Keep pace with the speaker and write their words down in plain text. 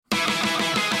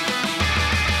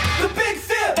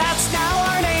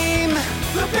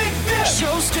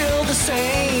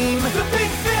shame. The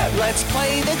Big Fib. Let's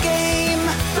play the game.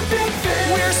 The Big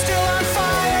Fib. We're still on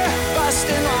fire,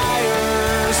 busting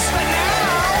liars. But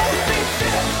now, the Big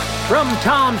Fib. From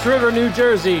Toms River, New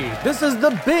Jersey, this is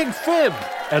the Big Fib.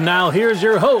 And now here's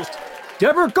your host,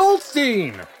 Deborah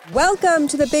Goldstein. Welcome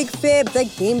to the Big Fib, the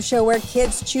game show where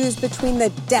kids choose between the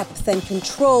depth and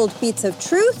controlled beats of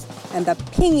truth and the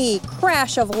pingy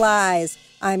crash of lies.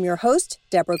 I'm your host,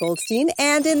 Deborah Goldstein,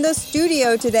 and in the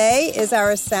studio today is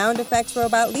our sound effects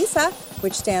robot, Lisa,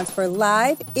 which stands for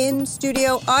Live in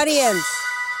Studio Audience.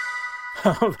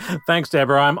 Thanks,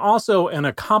 Deborah. I'm also an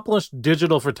accomplished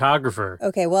digital photographer.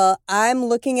 Okay, well, I'm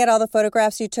looking at all the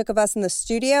photographs you took of us in the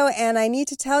studio, and I need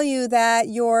to tell you that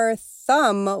your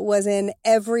thumb was in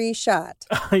every shot.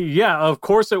 Yeah, of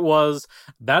course it was.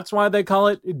 That's why they call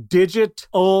it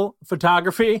digital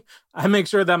photography. I make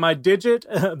sure that my digit,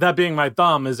 that being my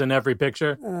thumb, is in every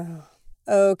picture.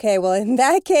 Okay, well, in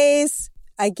that case,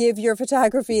 I give your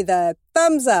photography the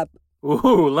thumbs up.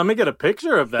 Ooh, let me get a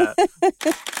picture of that.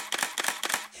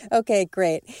 Okay,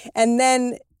 great. And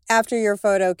then after your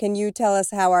photo, can you tell us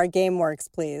how our game works,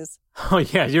 please? Oh,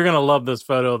 yeah, you're going to love this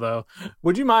photo, though.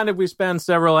 Would you mind if we spend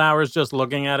several hours just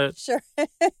looking at it? Sure.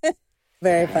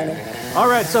 Very funny. All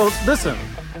right, so listen,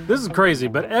 this is crazy,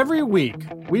 but every week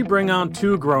we bring on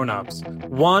two grown-ups.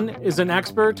 One is an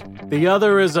expert, the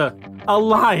other is a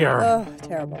liar. Oh,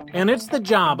 terrible. And it's the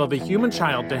job of a human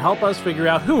child to help us figure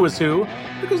out who is who,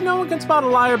 because no one can spot a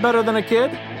liar better than a kid.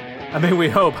 I mean, we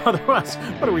hope. Otherwise,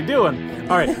 what are we doing?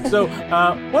 All right, so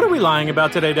what are we lying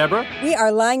about today, Deborah? We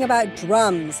are lying about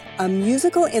drums, a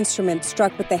musical instrument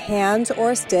struck with the hands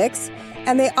or sticks,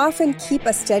 and they often keep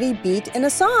a steady beat in a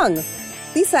song.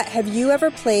 Lisa, have you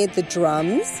ever played the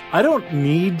drums? I don't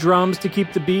need drums to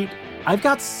keep the beat. I've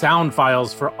got sound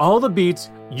files for all the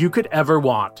beats you could ever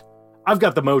want. I've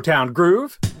got the Motown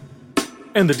groove,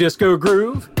 and the disco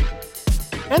groove,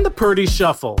 and the Purdy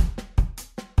shuffle.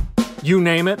 You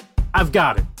name it, I've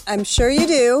got it. I'm sure you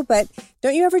do, but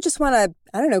don't you ever just want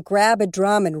to, grab a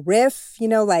drum and riff,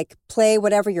 like play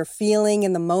whatever you're feeling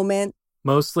in the moment?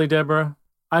 Mostly, Deborah,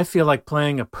 I feel like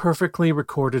playing a perfectly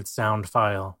recorded sound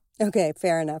file. Okay,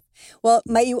 fair enough. Well,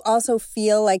 might you also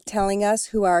feel like telling us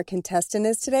who our contestant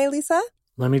is today, Lisa?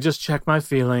 Let me just check my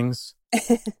feelings.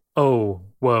 Oh,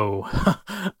 whoa.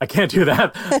 I can't do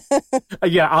that.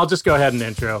 Yeah, I'll just go ahead and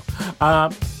intro.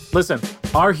 Listen,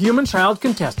 our human child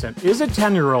contestant is a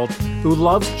 10-year-old who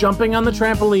loves jumping on the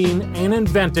trampoline and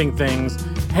inventing things.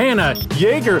 Hannah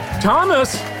Yeager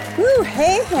Thomas. Woo,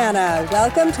 hey, Hannah.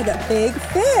 Welcome to the Big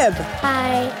Fib.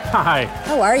 Hi. Hi.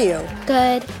 How are you?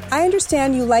 Good. I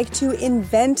understand you like to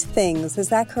invent things. Is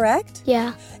that correct?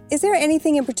 Yeah. Is there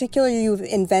anything in particular you've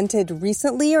invented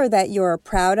recently or that you're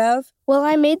proud of? Well,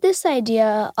 I made this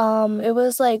idea. It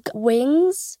was like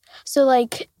wings. So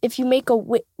like if you make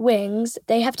wings,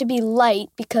 they have to be light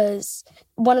because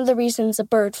one of the reasons a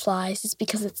bird flies is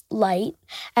because it's light.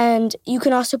 And you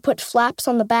can also put flaps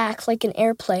on the back like an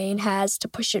airplane has to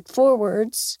push it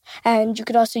forwards. And you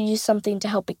could also use something to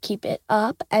help it keep it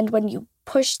up. And when you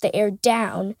push the air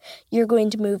down, you're going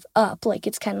to move up. Like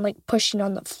it's kind of like pushing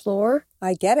on the floor.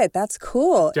 I get it. That's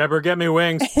cool. Deborah, get me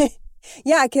wings.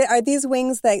 Yeah, are these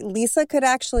wings that Lisa could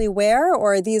actually wear,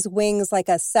 or are these wings like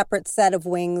a separate set of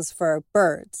wings for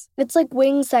birds? It's like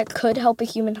wings that could help a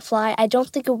human fly. I don't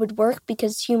think it would work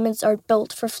because humans are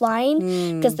built for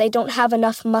flying because they don't have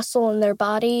enough muscle in their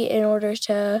body in order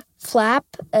to flap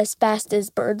as fast as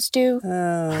birds do.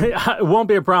 It won't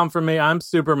be a problem for me. I'm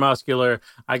super muscular.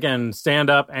 I can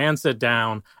stand up and sit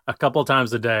down a couple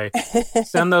times a day.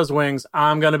 Send those wings.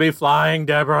 I'm going to be flying,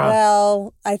 Deborah.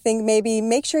 Well, I think maybe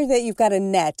make sure that you've got a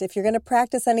net. If you're going to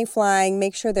practice any flying,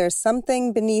 make sure there's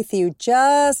something beneath you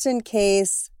just in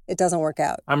case it doesn't work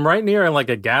out. I'm right near like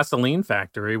a gasoline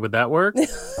factory. Would that work?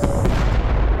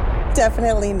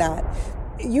 Definitely not.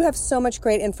 You have so much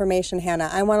great information, Hannah.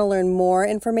 I want to learn more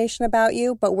information about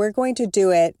you, but we're going to do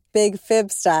it Big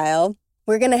Fib style.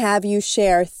 We're going to have you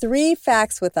share 3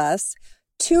 facts with us.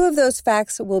 2 of those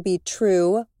facts will be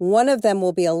true. 1 of them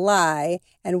will be a lie,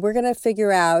 and we're going to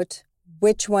figure out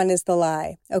which one is the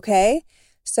lie, okay?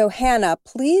 So, Hannah,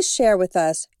 please share with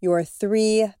us your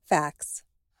 3 facts.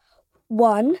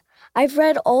 1. I've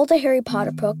read all the Harry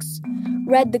Potter books,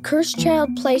 read the Cursed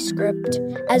Child play script,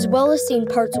 as well as seen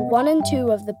parts 1 and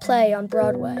 2 of the play on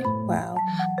Broadway. Wow.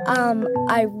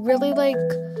 I really like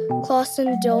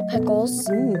Clausen dill pickles,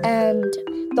 and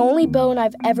the only bone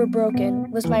I've ever broken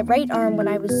was my right arm when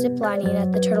I was ziplining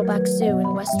at the Turtleback Zoo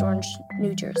in West Orange,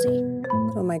 New Jersey.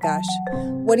 Oh my gosh.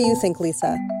 What do you think,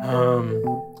 Lisa?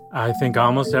 I think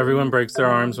almost everyone breaks their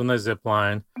arms when they zip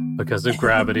line because of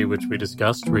gravity, which we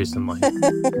discussed recently.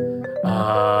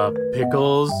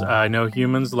 Pickles. I know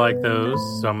humans like those,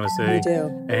 so I'm going to say. We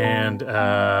do. And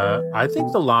I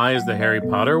think The Lie is the Harry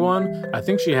Potter one. I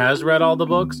think she has read all the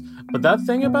books. But that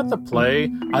thing about the play,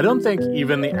 I don't think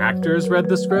even the actors read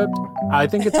the script. I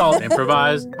think it's all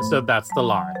improvised, so that's The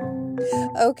Lie.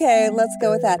 Okay, let's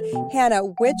go with that. Hannah,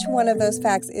 which one of those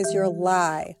facts is your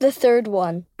lie? The third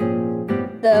one.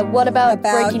 The what about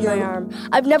breaking my arm?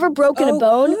 I've never broken a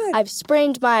bone. Good. I've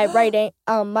sprained my right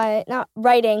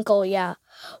ankle,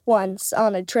 once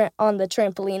on the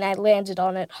trampoline. I landed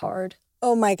on it hard.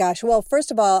 Oh my gosh. Well,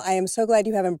 first of all, I am so glad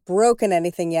you haven't broken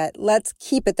anything yet. Let's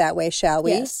keep it that way, shall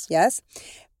we? Yes. Yes.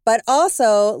 But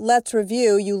also, let's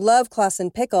review. You love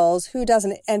Claussen pickles. Who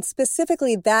doesn't? And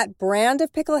specifically that brand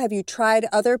of pickle. Have you tried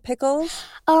other pickles?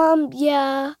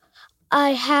 Yeah.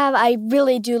 I have. I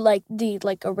really do like the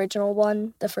original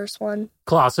one, the first one.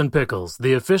 Claussen Pickles,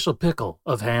 the official pickle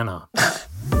of Hannah.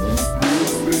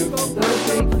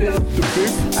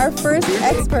 Our first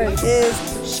expert is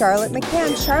Charlotte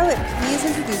McCann. Charlotte, please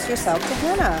introduce yourself to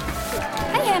Hannah.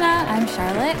 Hi, Hannah. I'm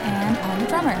Charlotte, and I'm a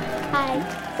drummer. Hi.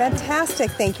 Fantastic.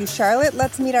 Thank you, Charlotte.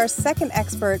 Let's meet our second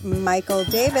expert, Michael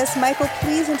Davis. Michael,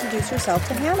 please introduce yourself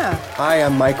to Hannah. Hi,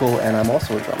 I'm Michael, and I'm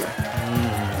also a drummer.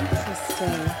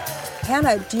 Interesting.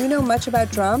 Hannah, do you know much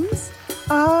about drums?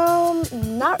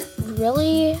 Not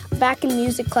really. Back in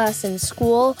music class in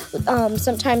school,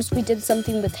 sometimes we did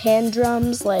something with hand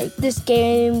drums, like this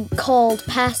game called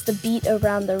Pass the Beat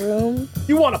Around the Room.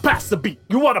 You want to pass the beat.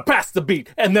 You want to pass the beat.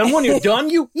 And then when you're done,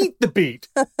 you eat the beat.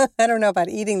 I don't know about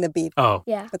eating the beat, Oh,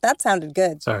 Yeah. but that sounded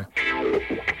good. sorry.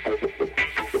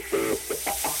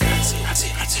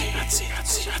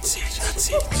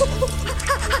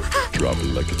 Drop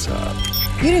it like it's hot.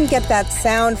 You didn't get that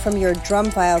sound from your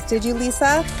drum files, did you,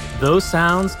 Lisa? Those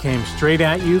sounds came straight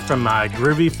at you from my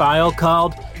groovy file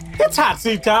called It's Hot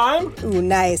Seat Time. Ooh,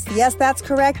 nice. Yes, that's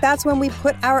correct. That's when we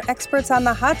put our experts on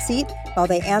the hot seat while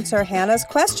they answer Hannah's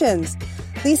questions.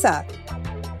 Lisa,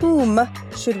 whom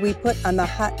should we put on the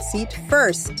hot seat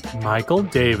first? Michael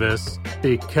Davis,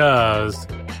 because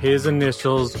his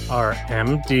initials are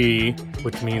MD,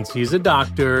 which means he's a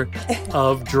doctor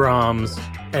of drums.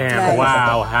 And Nice.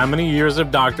 wow, how many years of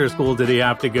doctor school did he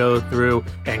have to go through?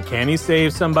 And can he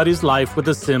save somebody's life with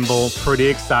a cymbal? Pretty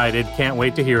excited. Can't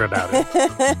wait to hear about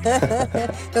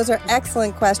it. Those are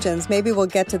excellent questions. Maybe we'll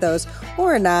get to those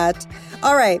or not.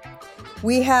 All right.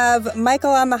 We have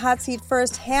Michael on the hot seat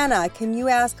first. Hannah, can you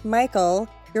ask Michael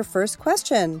your first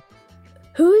question?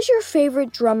 Who's your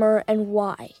favorite drummer and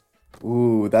why?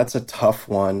 Ooh, that's a tough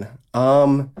one.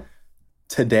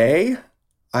 Today,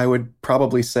 I would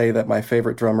probably say that my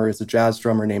favorite drummer is a jazz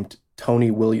drummer named Tony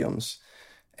Williams.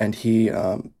 And he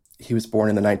was born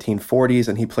in the 1940s,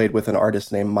 and he played with an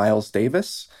artist named Miles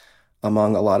Davis,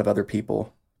 among a lot of other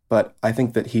people. But I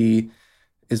think that he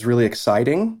is really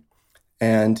exciting,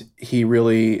 and he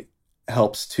really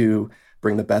helps to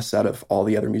bring the best out of all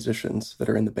the other musicians that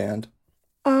are in the band.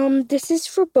 This is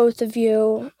for both of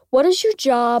you. What is your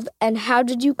job, and how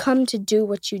did you come to do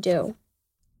what you do?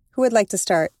 Who would like to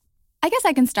start? I guess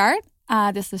I can start.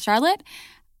 This is Charlotte.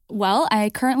 Well, I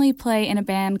currently play in a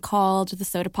band called the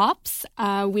Soda Pops.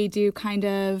 We do kind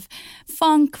of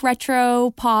funk,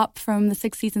 retro pop from the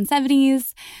 60s and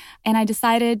 70s. And I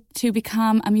decided to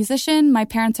become a musician. My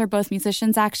parents are both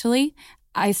musicians, actually.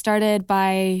 I started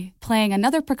by playing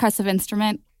another percussive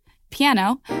instrument,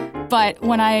 piano. But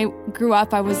when I grew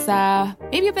up, I was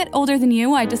maybe a bit older than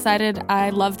you. I decided I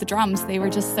loved the drums. They were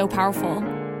just so powerful.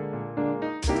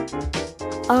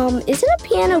 Isn't a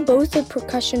piano both a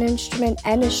percussion instrument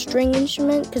and a string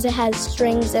instrument? Because it has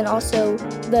strings and also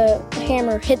the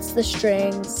hammer hits the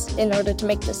strings in order to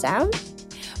make the sound?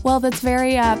 Well, that's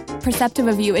very perceptive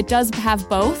of you. It does have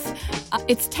both.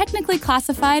 It's technically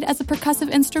classified as a percussive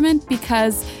instrument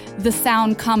because the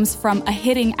sound comes from a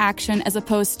hitting action as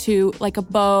opposed to like a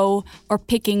bow or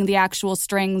picking the actual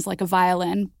strings like a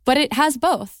violin. But it has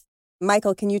both.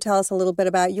 Michael, can you tell us a little bit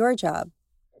about your job?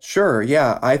 Sure,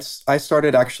 yeah. I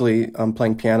started actually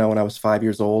playing piano when I was 5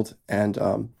 years old, and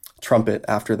trumpet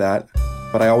after that.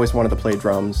 But I always wanted to play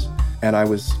drums, and I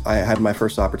had my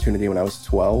first opportunity when I was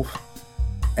 12,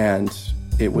 and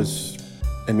it was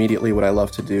immediately what I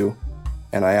loved to do.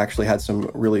 And I actually had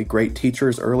some really great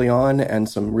teachers early on, and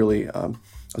some really I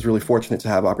was really fortunate to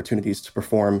have opportunities to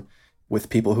perform with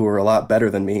people who were a lot better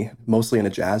than me, mostly in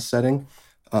a jazz setting.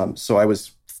 So I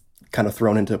was kind of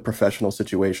thrown into professional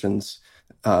situations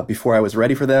before I was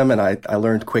ready for them, and I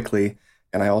learned quickly.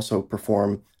 And I also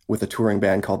perform with a touring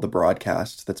band called The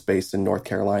Broadcast that's based in North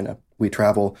Carolina. We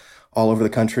travel all over the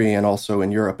country and also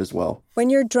in Europe as well. When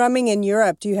you're drumming in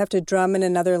Europe, do you have to drum in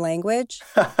another language?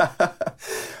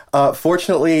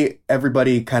 Fortunately,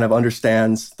 everybody kind of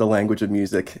understands the language of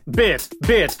music. Bit,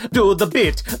 do the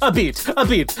beat, a beat,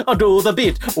 do the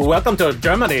beat. Welcome to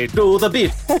Germany, do the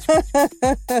beat.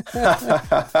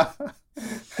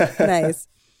 Nice.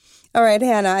 All right,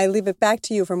 Hannah, I leave it back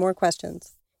to you for more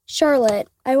questions. Charlotte,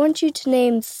 I want you to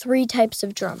name 3 types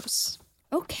of drums.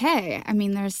 Okay. I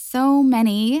mean, there's so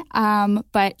many,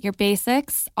 but your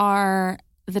basics are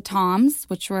the toms,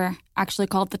 which were actually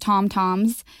called the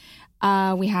tom-toms.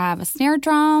 We have a snare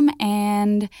drum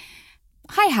and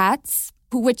hi-hats,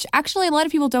 which actually a lot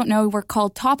of people don't know were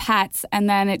called top hats, and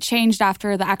then it changed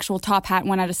after the actual top hat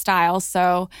went out of style.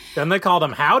 So then they called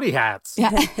them howdy hats.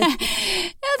 Yeah,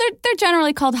 no, they're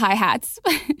generally called hi-hats,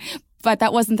 but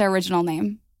that wasn't their original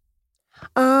name.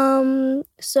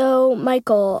 So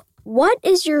Michael, what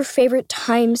is your favorite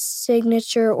time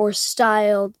signature or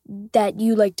style that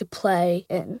you like to play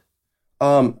in?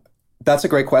 That's a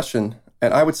great question.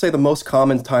 And I would say the most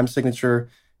common time signature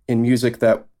in music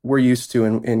that we're used to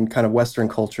in kind of Western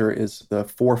culture is the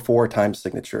 4/4 time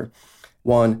signature.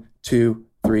 1, 2,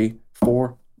 3,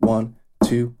 4, 1,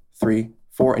 2, 3,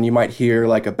 4. And you might hear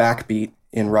like a backbeat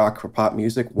in rock or pop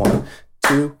music. 1,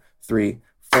 2, 3,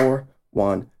 4,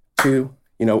 1, 2,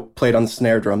 played on the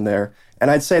snare drum there.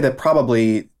 And I'd say that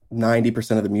probably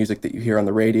 90% of the music that you hear on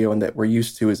the radio and that we're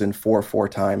used to is in 4/4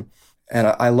 time. And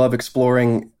I love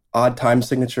exploring odd time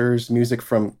signatures. Music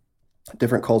from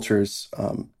different cultures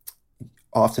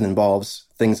often involves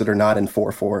things that are not in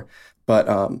 4/4. But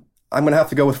I'm going to have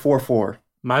to go with 4/4.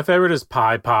 My favorite is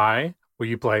pi, where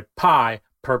you play pi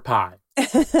per pi.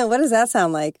 What does that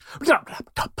sound like?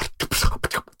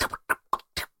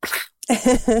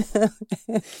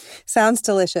 Sounds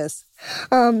delicious.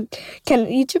 Can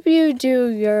each of you do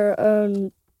your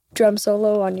own drum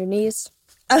solo on your knees?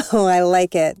 Oh, I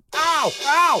like it. Ow,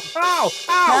 ow, ow,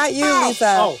 ow. Not you, ow.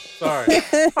 Lisa. Oh, sorry.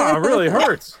 Oh, it really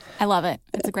hurts. I love it.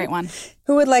 It's a great one.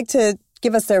 Who would like to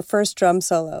give us their first drum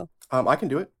solo? I can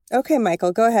do it. Okay,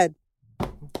 Michael, go ahead.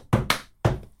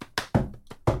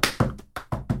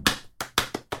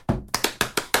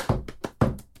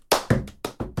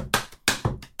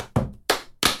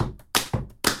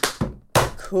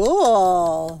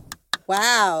 Cool.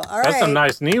 Wow. All right. That's some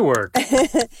nice knee work.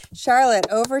 Charlotte,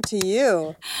 over to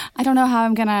you. I don't know how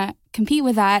I'm going to compete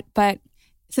with that, but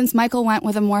since Michael went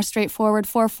with a more straightforward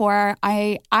 4/4,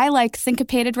 I like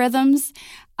syncopated rhythms.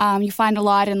 You find a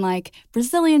lot in like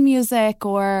Brazilian music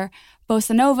or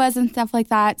bossa novas and stuff like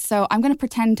that. So I'm going to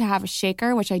pretend to have a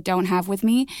shaker, which I don't have with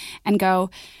me, and go.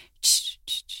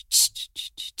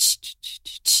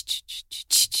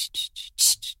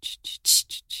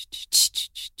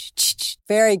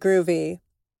 Very groovy.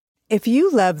 If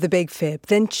you love The Big Fib,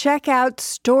 then check out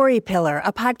Story Pillar,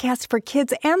 a podcast for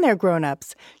kids and their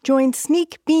grown-ups. Join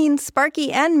Sneak, Bean,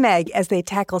 Sparky, and Meg as they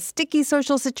tackle sticky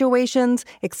social situations,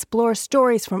 explore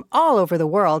stories from all over the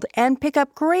world, and pick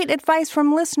up great advice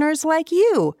from listeners like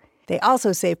you. They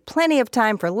also save plenty of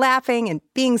time for laughing and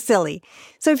being silly.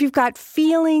 So if you've got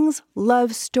feelings,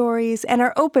 love stories, and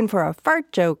are open for a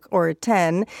fart joke or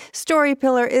 10, Story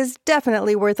Pillar is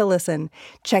definitely worth a listen.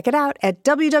 Check it out at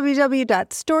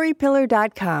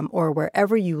www.storypillar.com or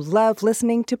wherever you love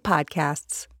listening to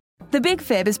podcasts. The Big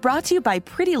Fib is brought to you by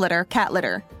Pretty Litter Cat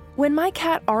Litter. When my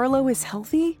cat Arlo is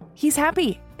healthy, he's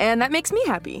happy, and that makes me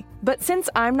happy. But since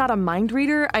I'm not a mind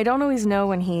reader, I don't always know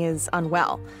when he is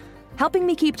unwell. Helping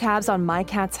me keep tabs on my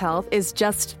cat's health is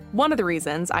just one of the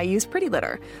reasons I use Pretty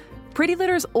Litter. Pretty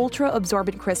Litter's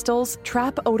ultra-absorbent crystals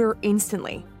trap odor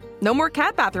instantly. No more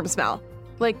cat bathroom smell.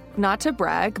 Like, not to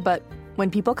brag, but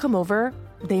when people come over,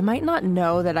 they might not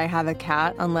know that I have a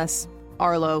cat unless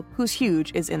Arlo, who's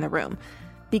huge, is in the room.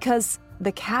 Because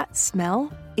the cat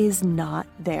smell is not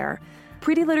there.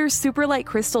 Pretty Litter's super light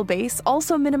crystal base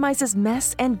also minimizes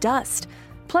mess and dust.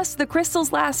 Plus, the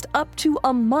crystals last up to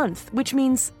a month, which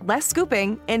means less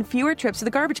scooping and fewer trips to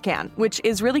the garbage can, which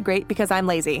is really great because I'm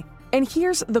lazy. And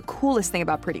here's the coolest thing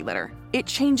about Pretty Litter. It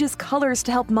changes colors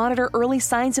to help monitor early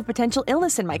signs of potential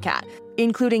illness in my cat,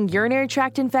 including urinary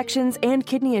tract infections and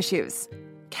kidney issues.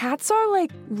 Cats are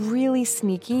like really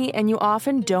sneaky and you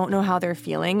often don't know how they're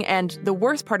feeling, and the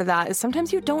worst part of that is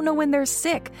sometimes you don't know when they're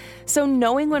sick. So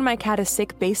knowing when my cat is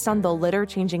sick based on the litter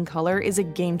changing color is a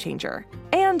game changer.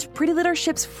 And Pretty Litter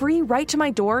ships free right to my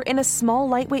door in a small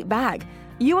lightweight bag.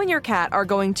 You and your cat are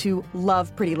going to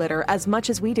love Pretty Litter as much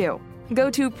as we do. Go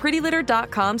to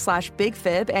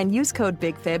prettylitter.com/bigfib and use code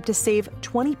BIGFIB to save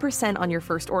 20% on your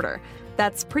first order.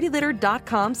 That's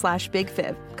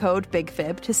prettylitter.com/bigfib, code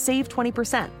BIGFIB to save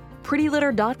 20%.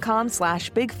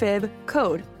 prettylitter.com/bigfib,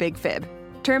 code BIGFIB.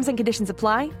 Terms and conditions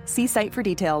apply. See site for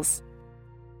details.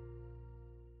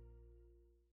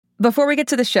 Before we get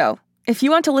to the show, If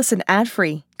you want to listen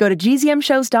ad-free, go to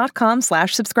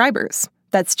gzmshows.com/subscribers.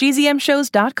 That's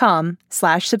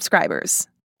gzmshows.com/subscribers.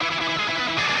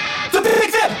 The Big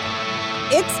Fib!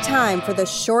 It's time for the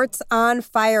Shorts on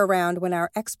Fire round, when our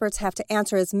experts have to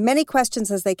answer as many questions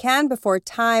as they can before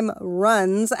time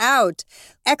runs out.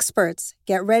 Experts,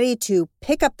 get ready to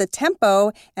pick up the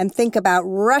tempo and think about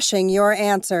rushing your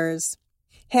answers.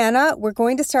 Hannah, we're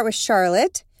going to start with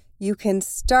Charlotte. You can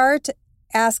start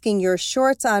asking your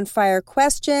Shorts on Fire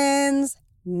questions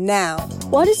now.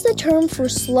 What is the term for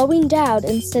slowing down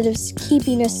instead of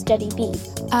keeping a steady beat?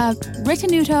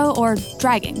 Ritenuto or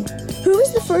dragging. Who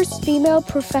is the first female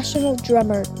professional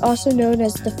drummer, also known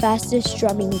as the fastest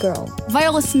drumming girl?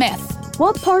 Viola Smith.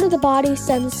 What part of the body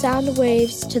sends sound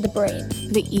waves to the brain?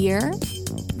 The ear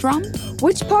drum.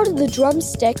 Which part of the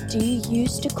drumstick do you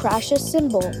use to crash a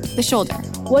cymbal? The shoulder.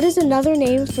 What is another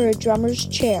name for a drummer's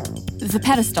chair? The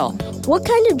pedestal. What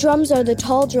kind of drums are the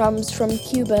tall drums from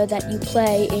Cuba that you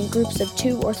play in groups of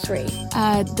 2 or 3?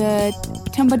 The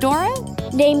tumbadora.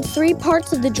 Name 3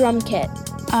 parts of the drum kit.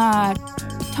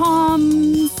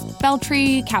 Toms,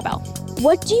 belltree, cowbell.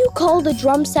 What do you call the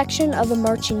drum section of a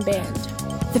marching band?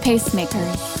 The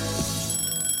pacemakers.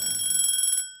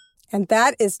 And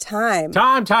that is time.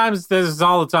 Times, this is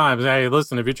all the time. Hey,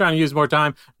 listen, if you're trying to use more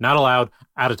time, not allowed,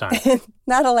 out of time.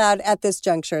 Not allowed at this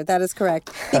juncture. That is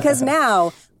correct. Because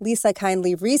now, Lisa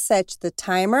kindly reset the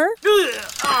timer.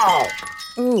 Ow!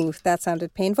 Ooh, that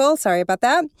sounded painful. Sorry about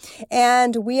that.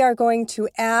 And we are going to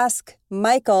ask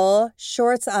Michael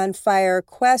Shorts on Fire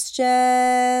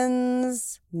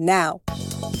questions now.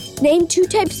 Name 2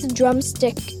 types of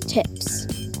drumstick tips.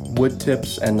 Wood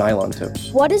tips and nylon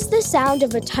tips. What is the sound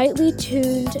of a tightly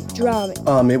tuned drum?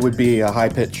 It would be a high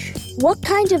pitch. What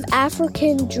kind of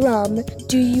African drum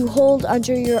do you hold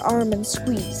under your arm and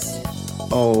squeeze?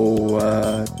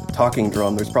 Talking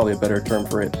drum. There's probably a better term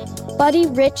for it. Buddy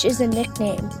Rich is a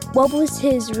nickname. What was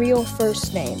his real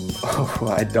first name?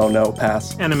 Oh, I don't know.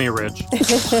 Pass. Enemy Ridge.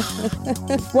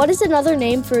 What is another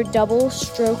name for a double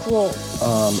stroke roll?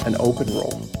 An open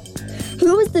roll.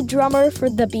 Who was the drummer for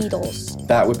the Beatles?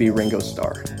 That would be Ringo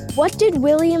Starr. What did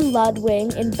William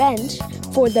Ludwig invent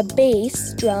for the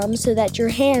bass drum so that your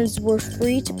hands were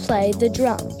free to play the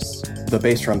drums? The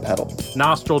bass drum pedal.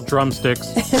 Nostril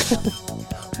drumsticks.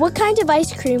 What kind of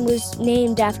ice cream was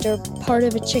named after part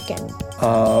of a chicken?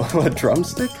 A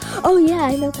drumstick? Oh yeah,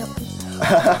 I know that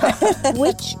one.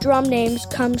 Which drum names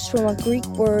comes from a Greek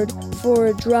word for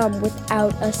a drum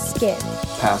without a skin?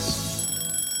 Pass.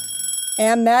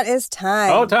 And that is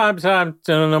time. Oh, time.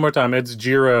 No more time. It's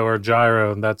gyro or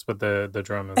gyro, and that's what the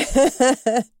drum is.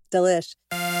 Delish.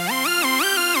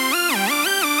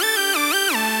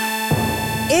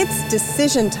 It's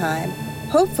decision time.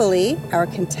 Hopefully, our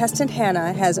contestant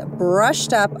Hannah has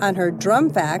brushed up on her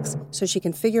drum facts so she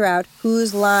can figure out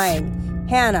who's lying.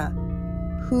 Hannah,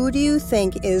 who do you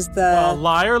think is the...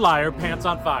 liar, pants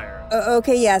on fire.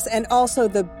 Okay, yes, and also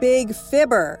the big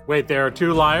fibber. Wait, there are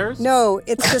 2 liars? No,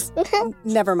 it's just...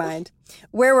 Never mind.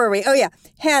 Where were we? Oh, yeah.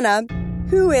 Hannah,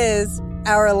 who is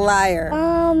our liar?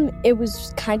 It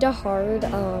was kind of hard.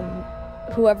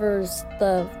 Whoever's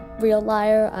the real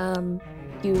liar,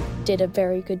 you did a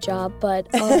very good job, but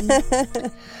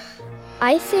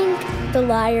I think the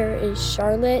liar is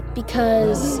Charlotte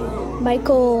because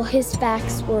Michael, his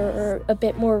facts were a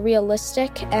bit more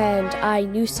realistic and I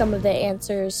knew some of the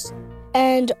answers.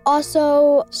 And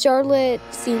also, Charlotte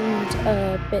seemed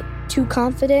a bit too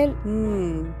confident.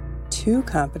 Too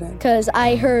confident. Because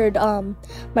I heard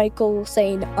Michael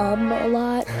saying a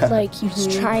lot, like he was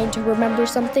trying to remember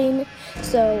something.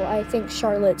 So I think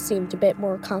Charlotte seemed a bit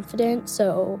more confident.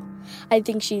 So I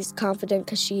think she's confident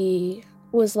because she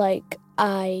was like,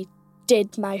 I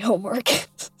did my homework.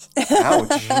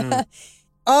 Ouch.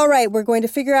 All right, we're going to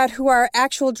figure out who our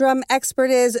actual drum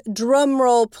expert is. Drum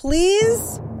roll,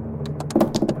 please.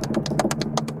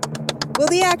 Will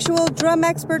the actual drum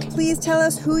expert please tell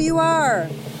us who you are?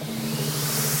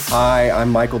 Hi,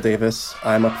 I'm Michael Davis.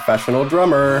 I'm a professional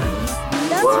drummer.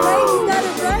 That's right, you got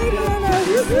it right,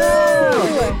 Hannah.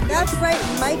 Woo-hoo! That's right,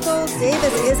 Michael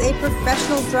Davis is a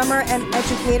professional drummer and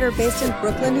educator based in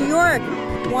Brooklyn, New York.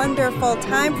 Wonderful.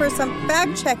 Time for some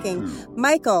fact-checking.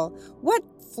 Michael, what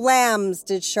flams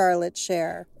did Charlotte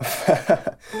share?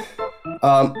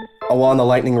 On the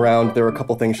lightning round, there were a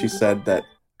couple things she said that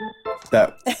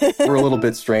were a little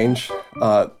bit strange.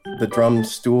 The drum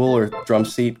stool or drum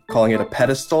seat, calling it a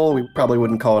pedestal. We probably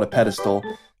wouldn't call it a pedestal.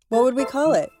 What would we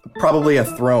call it? Probably a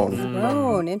throne.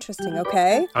 Throne. Interesting.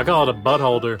 Okay. I call it a butt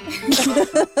holder.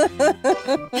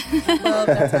 Well,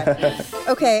 that's fine.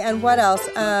 Okay, and what else?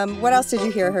 What else did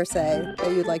you hear her say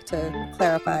that you'd like to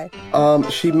clarify?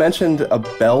 She mentioned a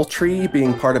bell tree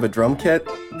being part of a drum kit.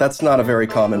 That's not a very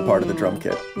common part of the drum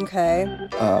kit. Okay.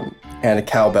 And a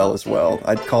cowbell as well.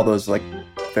 I'd call those like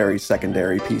very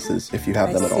secondary pieces if you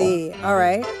have them at all. I see. All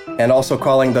right. And also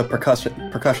calling the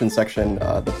percussion section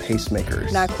the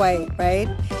pacemakers. Not quite, right?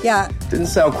 Yeah. Didn't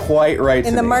sound quite right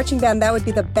In to the me. marching band, that would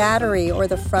be the battery or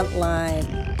the front line.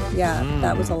 Yeah,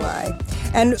 that was a lie.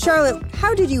 And Charlotte,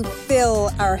 how did you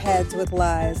fill our heads with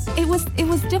lies? It was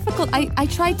difficult. I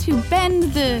tried to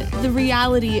bend the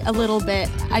reality a little bit.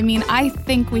 I mean, I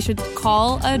think we should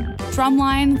call a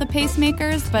drumline the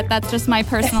pacemakers, but that's just my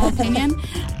personal opinion.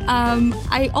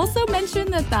 I also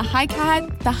mentioned that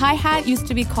the hi-hat used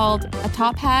to be called a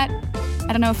top hat.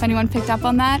 I don't know if anyone picked up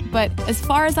on that, but as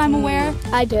far as I'm aware,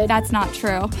 I did. That's not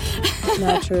true.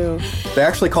 Not true. They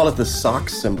actually called it the sock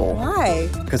cymbal. Why?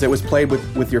 Because it was played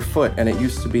with your foot, and it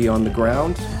used to be on the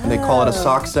ground. And they call it a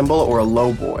sock cymbal or a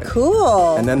low boy.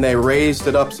 Cool. And then they raised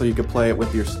it up so you could play it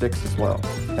with your sticks as well.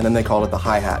 And then they called it the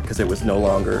hi-hat because it was no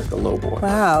longer the low boy.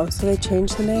 Wow, so they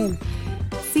changed the name.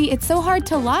 See, it's so hard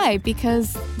to lie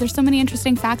because there's so many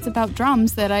interesting facts about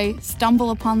drums that I stumble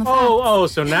upon the facts. Oh,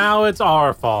 so now it's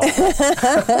our fault.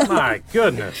 My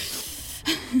goodness.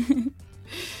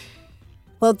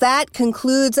 Well, that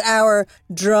concludes our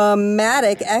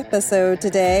dramatic episode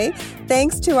today.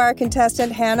 Thanks to our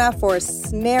contestant, Hannah, for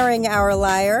snaring our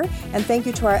liar. And thank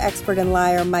you to our expert in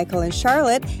liar, Michael and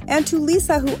Charlotte. And to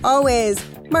Lisa, who always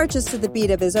marches to the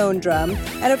beat of his own drum.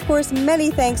 And of course,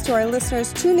 many thanks to our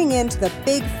listeners tuning in to The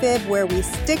Big Fib, where we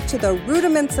stick to the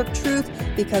rudiments of truth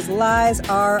because lies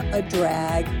are a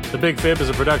drag. The Big Fib is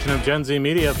a production of Gen Z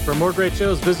Media. For more great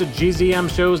shows, visit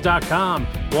gzmshows.com.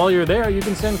 While you're there, you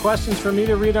can send questions for me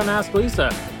to read on Ask Lisa.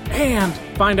 And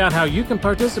find out how you can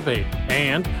participate.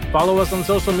 And follow us on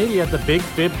social media at The Big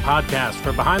Fib Podcast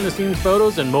for behind-the-scenes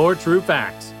photos and more true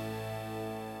facts.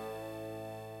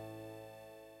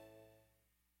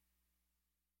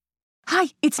 Hi,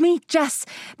 it's me, Jess.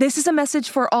 This is a message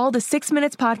for all the 6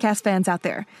 Minutes podcast fans out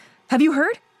there. Have you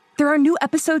heard? There are new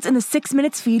episodes in the 6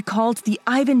 Minutes feed called the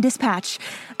Ivan Dispatch.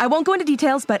 I won't go into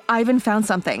details, but Ivan found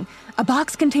something. A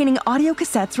box containing audio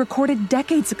cassettes recorded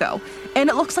decades ago. And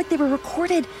it looks like they were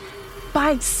recorded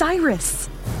by Cyrus.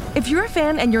 If you're a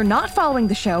fan and you're not following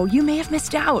the show, you may have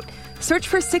missed out. Search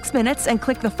for 6 Minutes and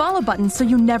click the follow button so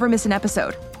you never miss an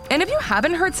episode. And if you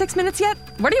haven't heard 6 Minutes yet,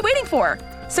 what are you waiting for?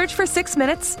 Search for 6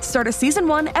 Minutes, start a Season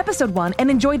 1, Episode 1,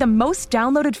 and enjoy the most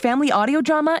downloaded family audio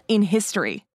drama in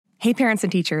history. Hey parents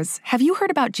and teachers, have you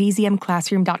heard about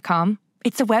gzmclassroom.com?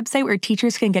 It's a website where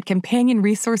teachers can get companion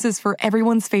resources for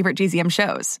everyone's favorite GZM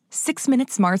shows. 6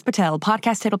 Minutes, Mars Patel,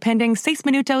 Podcast Title Pending, 6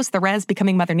 Minutos, The Res,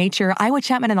 Becoming Mother Nature, Iowa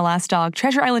Chapman and the Last Dog,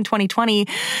 Treasure Island 2020,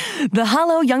 The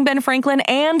Hollow, Young Ben Franklin,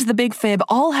 and The Big Fib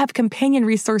all have companion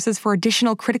resources for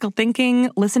additional critical thinking,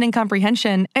 listening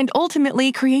comprehension, and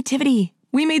ultimately creativity.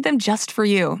 We made them just for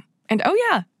you. And oh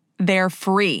yeah, they're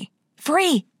free.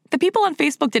 Free! The people on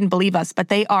Facebook didn't believe us, but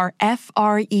they are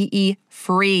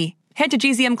free. Head to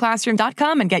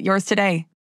gzmclassroom.com and get yours today.